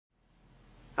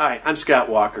Hi, I'm Scott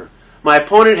Walker. My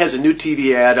opponent has a new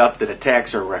TV ad up that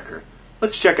attacks our record.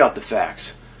 Let's check out the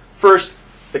facts. First,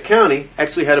 the county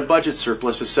actually had a budget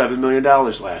surplus of $7 million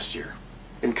last year.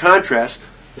 In contrast,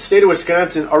 the state of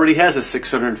Wisconsin already has a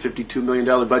 $652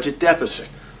 million budget deficit.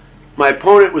 My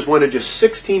opponent was one of just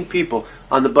 16 people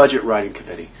on the budget writing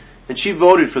committee, and she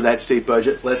voted for that state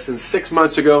budget less than 6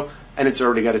 months ago, and it's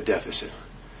already got a deficit.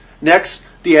 Next,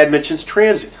 the ad mentions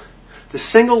transit. The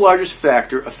single largest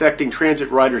factor affecting transit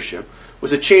ridership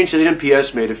was a change that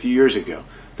NPS made a few years ago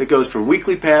that goes from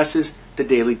weekly passes to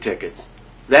daily tickets.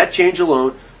 That change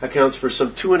alone accounts for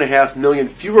some 2.5 million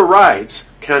fewer rides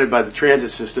counted by the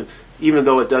transit system, even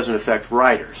though it doesn't affect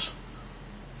riders.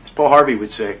 As Paul Harvey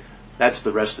would say, that's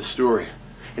the rest of the story.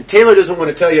 And Taylor doesn't want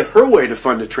to tell you her way to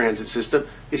fund the transit system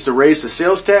is to raise the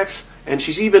sales tax, and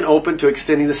she's even open to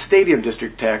extending the stadium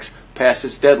district tax past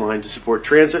its deadline to support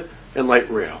transit and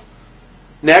light rail.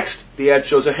 Next, the ad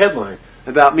shows a headline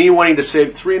about me wanting to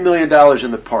save $3 million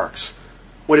in the parks.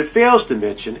 What it fails to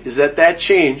mention is that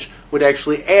change would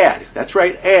actually add, that's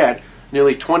right, add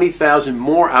nearly 20,000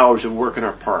 more hours of work in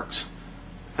our parks.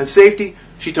 On safety,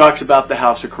 she talks about the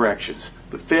House of Corrections,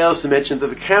 but fails to mention that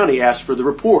the county asked for the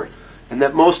report and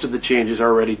that most of the changes are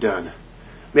already done.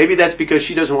 Maybe that's because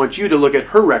she doesn't want you to look at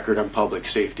her record on public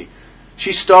safety.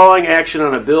 She's stalling action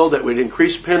on a bill that would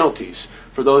increase penalties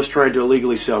for those trying to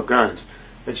illegally sell guns.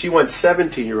 And she wants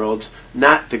 17-year-olds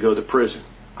not to go to prison.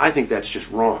 I think that's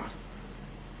just wrong.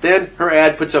 Then her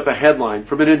ad puts up a headline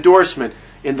from an endorsement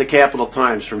in the Capital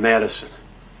Times from Madison.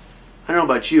 I don't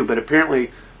know about you, but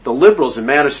apparently the liberals in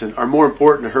Madison are more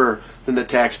important to her than the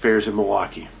taxpayers in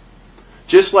Milwaukee.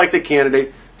 Just like the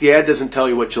candidate, the ad doesn't tell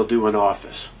you what she'll do in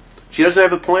office. She doesn't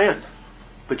have a plan,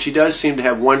 but she does seem to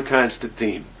have one constant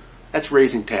theme. That's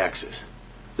raising taxes.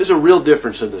 There's a real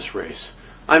difference in this race.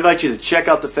 I invite you to check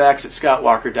out the facts at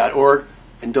scottwalker.org,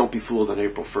 and don't be fooled on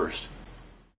April 1st.